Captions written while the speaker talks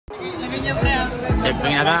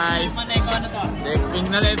Checkping na guys. Checkping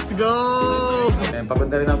na, let's go! Ayan,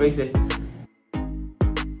 pagod na rin ako guys eh.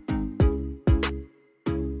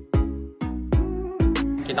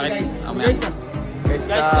 Kita guys.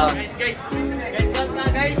 Guys,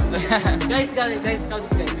 count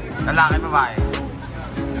guys. Lalaki pa ba eh?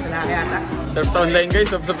 Lalaki ata. Sarap sa online guys,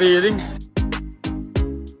 sarap sa feeling.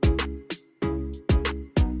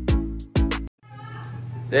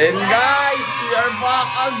 Then guys, we are back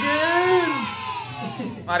again!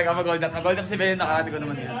 Mari ka mag-hold up. Mag-hold up si Ben, nakarati ko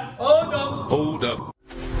naman yan. Hold up! Hold up!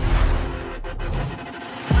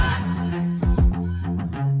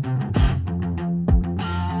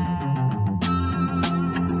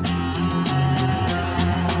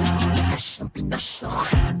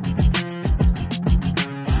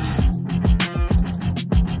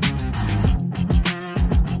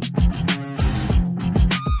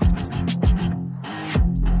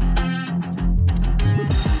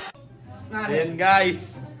 Ayan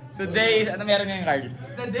guys, today, ano meron ngayon card?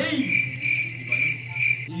 It's the day!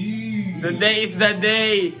 Today is the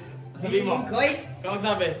day! Sabi mo? Ikaw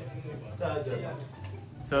sabi?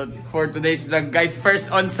 So, for today's vlog guys,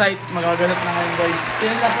 first on-site, magaganap na ngayon guys.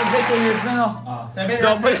 Yan last on-site, 2 years na no?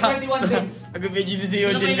 21 days. Nag-video na si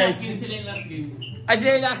Eugene guys. Sila yung last game? Ay, sila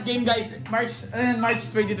yung last game guys, March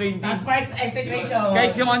 2020. Sparks Execution.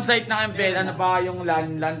 Guys, yung on-site na MPL, ano pa yung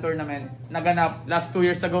LAN tournament, naganap last 2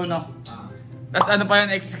 years ago no? Tapos ano pa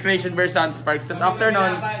yun, Execration versus Sparks. Tapos after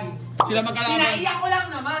nun, sila magkalaban. Pinaiyak ko lang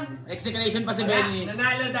naman. Execration pa si Benny.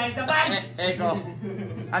 Nanalo dahil sa bike. Eko.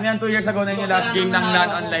 Ano yan, 2 years ago na yung last game ng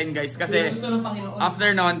LAN online guys. Kasi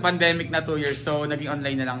after nun, pandemic na 2 years. So naging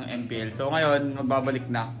online na lang MPL. So ngayon, magbabalik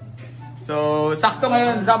na. So sakto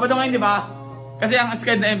ngayon, Sabado ngayon di ba? Kasi ang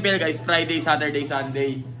schedule na MPL guys, Friday, Saturday,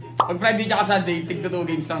 Sunday. Pag Friday tsaka Sunday, tig to 2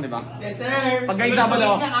 games lang di ba? Yes sir. Pag ngayong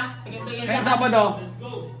Sabado,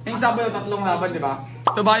 3 laban, di ba?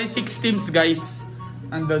 So, bali 6 teams, guys.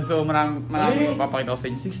 Andun, so marami papakita ko sa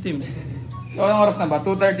inyo. 6 teams. So, anong oras na ba?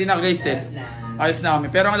 2:30 na, guys, eh. Ayos na kami.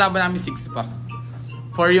 Pero ang laban namin 6 pa.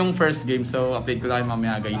 For yung first game. So, update ko lang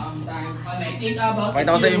mamaya, guys. Pakita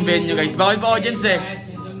ko sa yung venue, guys. Bakit pa audience, eh?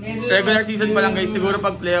 Regular season pa lang, guys. Siguro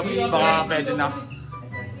pag playoffs, baka pwede na.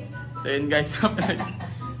 So, yun, guys.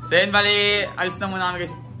 So, yun, bali, alis na muna kami,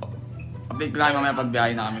 guys. Update ko lang mamaya pag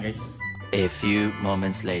biyahe na kami, guys. A few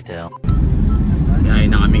moments later. Biyahe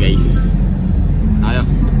na kami guys. Ayaw.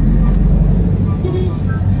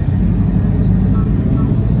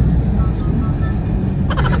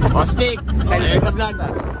 Ostik! Ayaw sa vlog.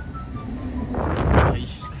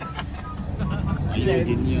 Ay,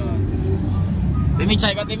 legend yun. Timich,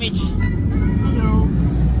 ay ka Timich. Hello.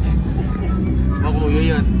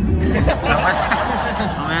 Makuyo yun.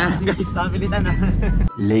 Mamaya guys, sabilitan na.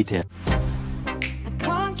 Later.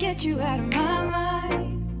 Get you out of my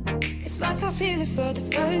mind. It's like I feel it for the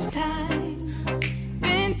first time.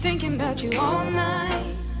 Been thinking about you all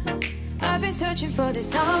night. I've been searching for this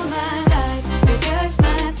all my life. You're just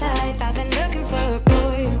my type. I've been looking for a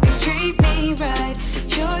boy who can treat me right.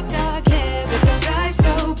 Your dark hair with those eyes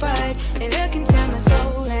so bright. They look into my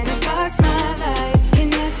soul and it sparks my life. Can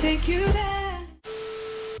I take you there?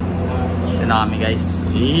 Ito na kami guys.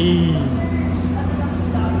 Ito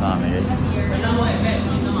na kami guys.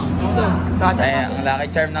 Ay, ang lucky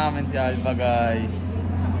charm namin si Alpha guys.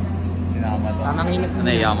 Sinama to. Mamanginis na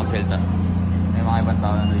naiya magsalita. May mga ibang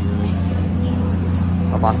tao na dito guys.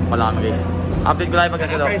 Papasok pala kami guys. Update ko lang pagka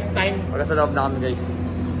sa loob. First time. Pagka sa loob na kami guys.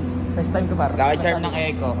 First time ko para. Lucky charm ng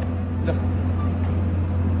Echo.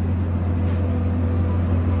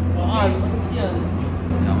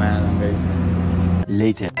 Namaya lang guys.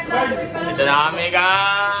 Later. Ito na kami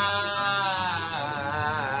guys.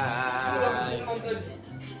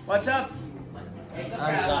 What's up?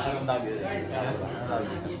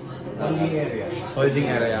 Holding area. Holding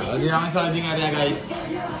area. Holding namin sa holding area guys.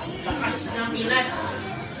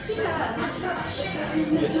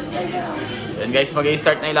 Yan guys,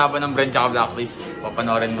 mag-i-start na yung laban ng Brent tsaka Blacklist.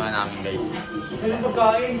 Papanoorin muna namin guys.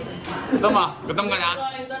 Gutom ah? Gutom ka na?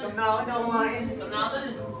 Gutom na ako na kumain.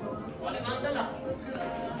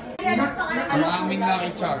 Ang aming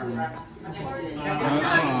lucky charm.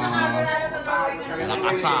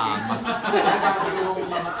 Nakasama.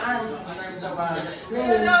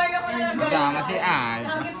 Kasama si Al.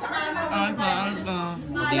 Alpa.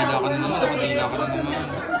 Dila ka na naman.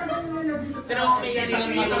 Pero may galingan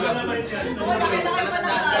mo sa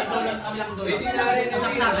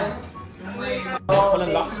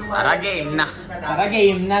Para game na.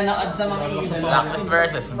 Nood sa mga Blacklist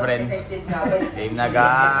versus Bren. Game na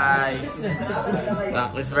guys.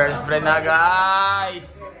 Blacklist versus Bren na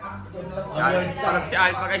guys. Si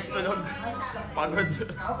Alpha guys tulog. Pagod.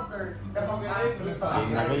 After the combine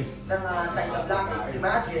Ayun na guys. ng side of black is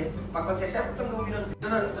imagine, pag magsiset itong lumino,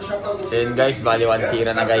 Ayun guys, bali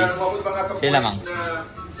 1-0 na guys. Sila mang.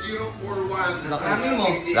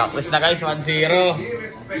 Blacklist na guys, 1-0.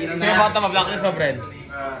 Sino ba ito ma-blacklist mo, friend?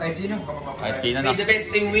 Kahit sino? Kahit sino na. May the best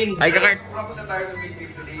team win. Ay, kakart.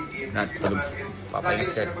 Natulog. Papay na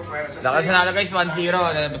skirt. Blacklist na nalo guys, 1-0.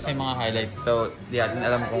 Nalabas na yung mga highlights. So, di natin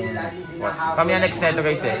alam kung what. Kami yung next neto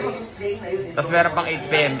guys eh. Tapos meron pang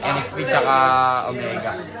 8 PM, NXP tsaka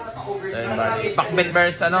Omega. So, yun bali. Packbet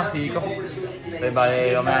versus ano, Siko. So, yun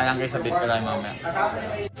bali, mamaya lang guys, update ko lang mamaya.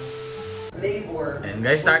 And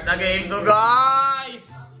guys, start na game to guys!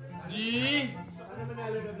 G!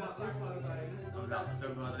 Blacks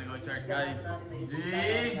to go to go chart guys. G!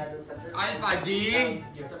 Alpha G!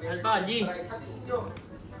 Alpha G! Sa tingin nyo,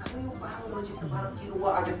 ano yung parang logic na parang kinuha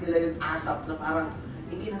agad nila yung asap na parang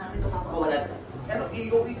hindi na namin ito papakawalan. Ano,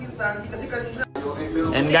 EOE din sa akin kasi kanina.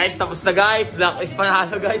 And guys, tapos na guys. Blacklist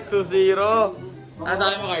panalo guys, 2-0.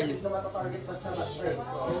 Nasa akin mo, Carly?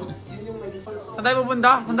 Saan tayo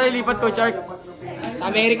pupunta? Saan tayo lipat ko, Chart? Sa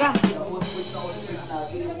Amerika!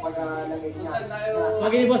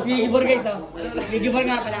 Magiging boss, Wigibor guys oh. Wigibor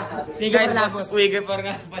nga pala. Wigibor lang boss. Wigibor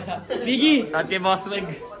nga pala. Wigi! At kay Boss Wig.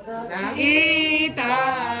 Nakita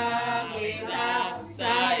kita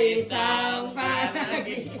sa isang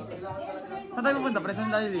panagin. Saan tayo pupunta? Pre,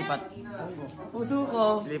 saan tayo lipat? Puso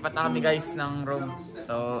ko. Lipat na kami guys ng room.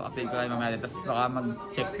 So, update ko kayo mamaya. Tapos baka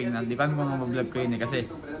mag-check ping na. Di pa kung mag-vlog ko yun eh. Kasi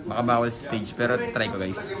baka bawal sa stage. Pero try ko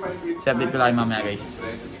guys. So, update ko lang mamaya guys.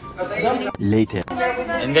 Later.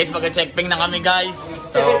 And guys, mag-check ping na kami guys.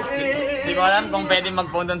 So, di ko alam kung pwede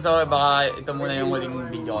mag-phone doon. So, baka ito muna yung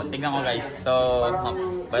huling video ko. Tingnan ko guys. So,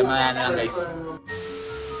 bye mamaya na lang guys.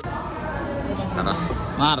 Tara.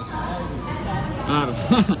 Mar.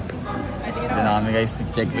 Ito na kami guys.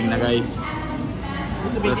 Check ping na guys.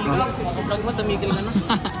 Vlog mo, tumigil na no?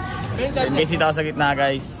 And guys, dito ako sa gitna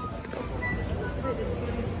guys.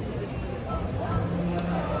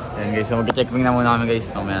 Ayan guys, so mag-checkping na muna kami guys.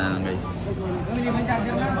 Mamaya na lang guys.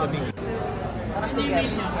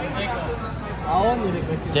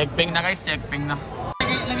 Checkping na guys, checkping na.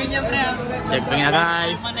 Lagyan niya pre ha. Checkping na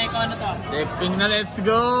guys. Maneko ano to? Checkping na, let's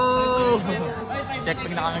go!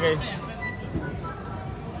 Checkping na kami guys.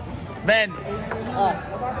 Ben!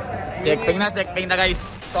 Checkping na guys.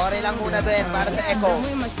 Story lang muna din para sa Echo.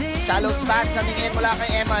 Shallow span kami ngayon mula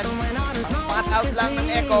kay Eman. Spot out lang ng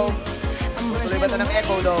Echo. Tuloy ba ito ng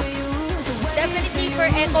Echo though? Definitely for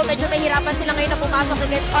Echo, medyo mahirapan sila ngayon na pumasok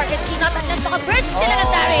against RSG. Not unless maka-burst sila ng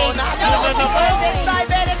damage. Nakakalaot si Bird this time,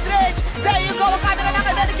 Benix Ridge. There you go, ang camera lang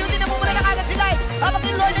kay Benix Duty na mumula na kagad si Light. Habang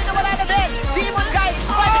yung Lord ay nawala na din. Demon Guide,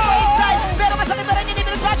 fighting for his life. Pero masakit na rin yung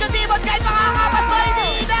iniluglasyon. Demon Guide, makakapas pa rin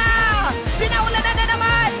na. Pinaulan na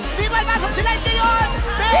naman. Di malmasok si Light ngayon.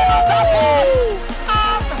 Pero tapos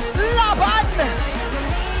ang laban.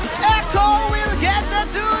 Echo will get the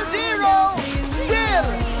 2-0. Still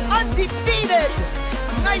undefeated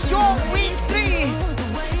ngayong week 3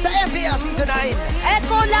 sa MPL Season 9.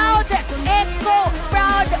 Echo loud, Echo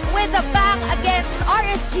proud with a bang against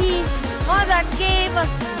RSG on that game.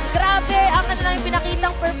 Grabe ang kanilang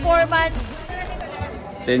pinakitang performance.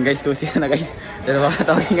 So yun guys, 2-0 na guys. Pero baka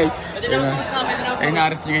tawagin guys. Ayun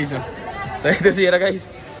na RSG guys oh. So 2-0 guys.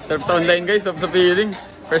 Sarap sa online guys, sarap sa feeling.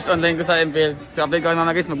 First online ko sa MPL. So update ko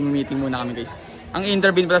naman guys, mag-meeting muna kami guys. Ang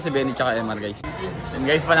intervene pala si Benny tsaka MR guys. And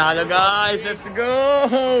guys, panalo guys! Let's go!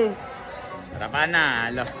 Tara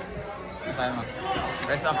panalo. Sabi mo.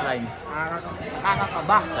 First offline.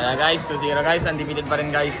 Kakakaba. Saya guys, 2-0 guys. Undefeated pa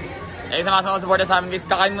rin guys. Eh, sama-sama supporta sa amin guys.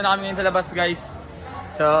 Kakain muna kami ngayon sa labas guys.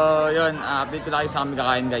 So, yun. Update ko lang kayo sa kami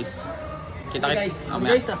kakain guys. Kita guys.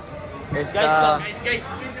 Guys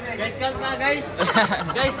count na guys.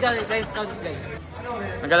 Guys count guys.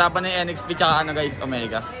 Nagalaban na yung NXP tsaka ano guys,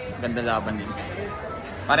 Omega. Ganda laban din.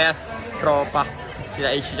 Parehas tropa.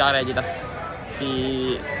 Sila H tsaka Reggie. Tas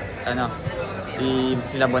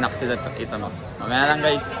sila Bonak, sila ito Max. Mamaya lang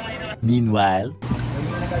guys. Meanwhile.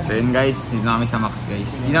 So yun guys, dito na kami sa Max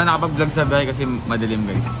guys. Hindi na nakapag-vlog sa bahay kasi madilim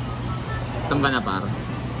guys. Gutom ka na par.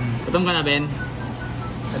 Gutom ka na Ben?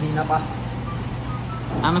 Kanina pa.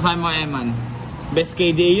 Masabi mo Eman. Best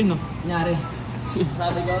KDA yun no? Nangyari.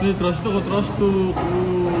 Sabi ko. Trust to.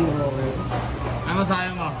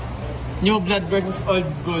 Masabi mo? New blood versus old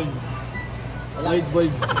gold. Old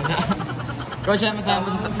gold. Coach, ano masabi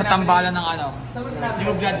mo sa tambalan ng ano?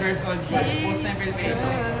 New blood versus old gold. Post na yung PLPA.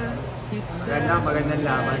 Magandang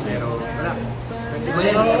laban pero wala.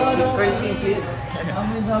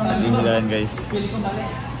 Hindi mo lang guys.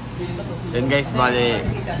 Yun guys, bali,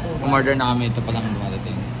 umorder na kami. Ito pa lang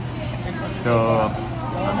dumadating. So,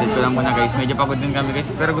 Update ko lang muna guys. Medyo pagod din kami guys.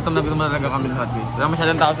 Pero gutom na talaga kami lahat guys. Wala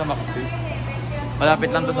masyadong tao sa Max guys. Malapit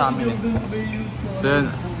lang to sa amin eh. So yun.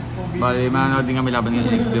 Bali, manonood din kami laban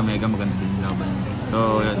ng XP Omega. Maganda din laban guys.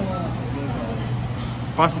 So yun.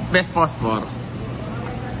 Best phosphor.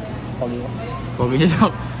 Pogi niya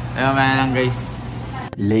daw. Ayaw maya lang guys.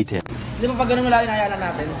 Later. Hindi mo pag ganun wala inayala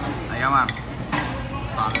natin. Ayaw ma'am.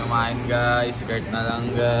 Gusto kami kumain guys. Skirt na lang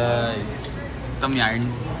guys. Itong yarn.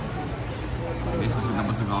 Guys, busog na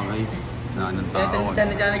busog ako guys. Ng tao.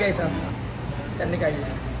 Tani ka na guys ha. Tani ka na.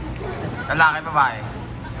 Lalaki pa ba eh?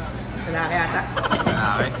 Lalaki ata.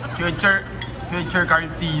 Lalaki. Future Carl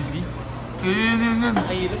TZ. Ayun,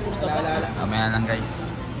 Mamaya lang guys.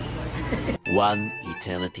 One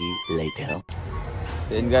eternity later.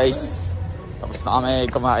 So yun guys. Tapos na kami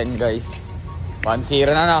kumain guys. 1-0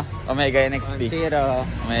 na no? Omega NXP. 1-0.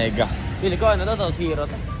 Omega. Pili ko ano to? 0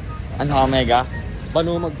 to. Ano Omega?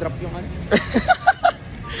 Bano mag-drop yung ano?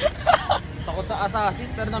 Takot sa assassin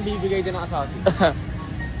pero nabibigay din ng assassin.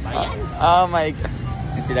 Bayan. Oh my god.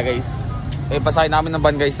 Yan sila guys. So ipasahin namin ng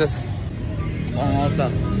ban guys. Pangosa.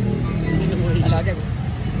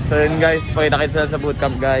 So yun guys. Pakita kayo sila sa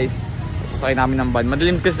bootcamp guys. Ipasahin namin ng ban.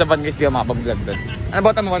 Madaling kasi sa ban guys. Di ako makapag-vlog doon. Ano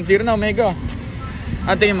ba ito mo? 1-0 na Omega.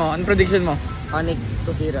 Ano tingin mo? Ano prediction mo? Panic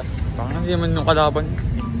to 0. Parang hindi naman yung kalaban.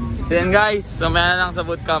 So yun guys. Mamaya na lang sa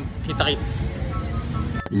bootcamp. Kita kits.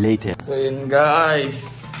 Later. So yun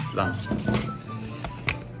guys. Lang.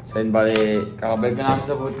 So yun bali. Kakabalik na namin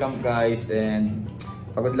sa bootcamp guys. And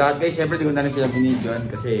pagod lahat guys. Siyempre di ko na rin sila binidyoan.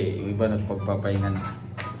 Kasi yung iba nagpagpapahinga na.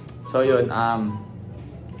 So yun.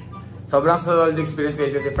 Sobrang solid experience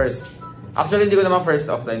guys. Kasi first. Actually hindi ko naman first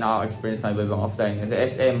offline. Naka-experience na ibang offline. Kasi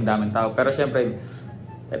SM daming tao. Pero siyempre.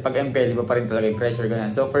 Pag MPL iba pa rin talaga yung pressure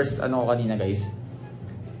ganyan. So first ano ko kanina guys.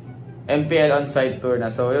 MPL on-site Tourna.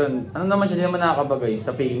 So yun, ano naman siya, hindi naman nakakaba guys,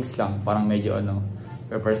 sa pickings lang, parang medyo ano,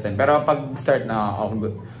 per person. Pero pag start na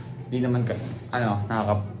ako, hindi naman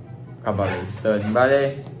nakakaba guys. So yun,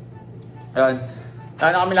 bale, yun.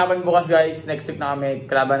 Sana kami laban bukas guys, next week na kami,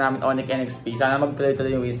 kalaban namin Onyx NXP. Sana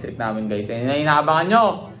magtuloy-tuloy yung win streak namin guys. And yun, inaabangan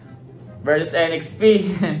nyo, versus NXP.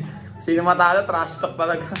 Sino matalo, trash talk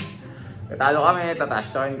talaga. Tatalo kami, trash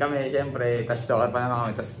talkin kami, syempre, trash talker pa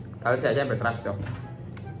naman kami. Tapos, talo siya, syempre, trash talk.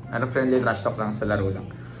 Ano, friendly trash talk lang sa laro lang.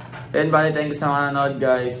 So yun, bali, thank you sa mga nanood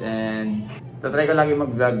guys. And tatry ko lagi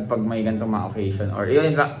mag-vlog pag may ganitong mga occasion. Or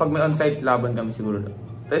yun, pag may on-site laban kami siguro.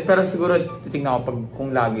 Pero siguro titignan ko pag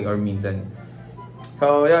kung lagi or minsan.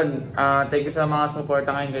 So yun, thank you sa mga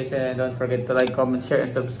supporta ngayon guys. And don't forget to like, comment, share,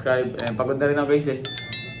 and subscribe. And pagod na rin ako guys eh.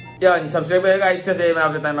 Yun, subscribe kayo guys kasi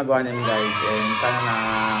malapit tayo mag-1M guys. And sana na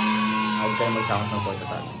huwag tayo magsama sa supporta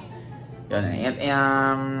sa atin. Yun,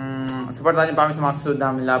 supportan niyo pa kami sa mga susunod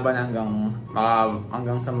namin laban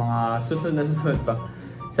hanggang sa mga susunod pa.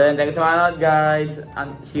 So yun, thank you sa mga nanood guys.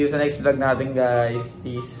 And see you sa next vlog natin guys.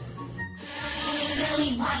 Peace. Tell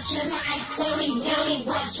me what's your life, tell me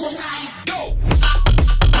what's your life.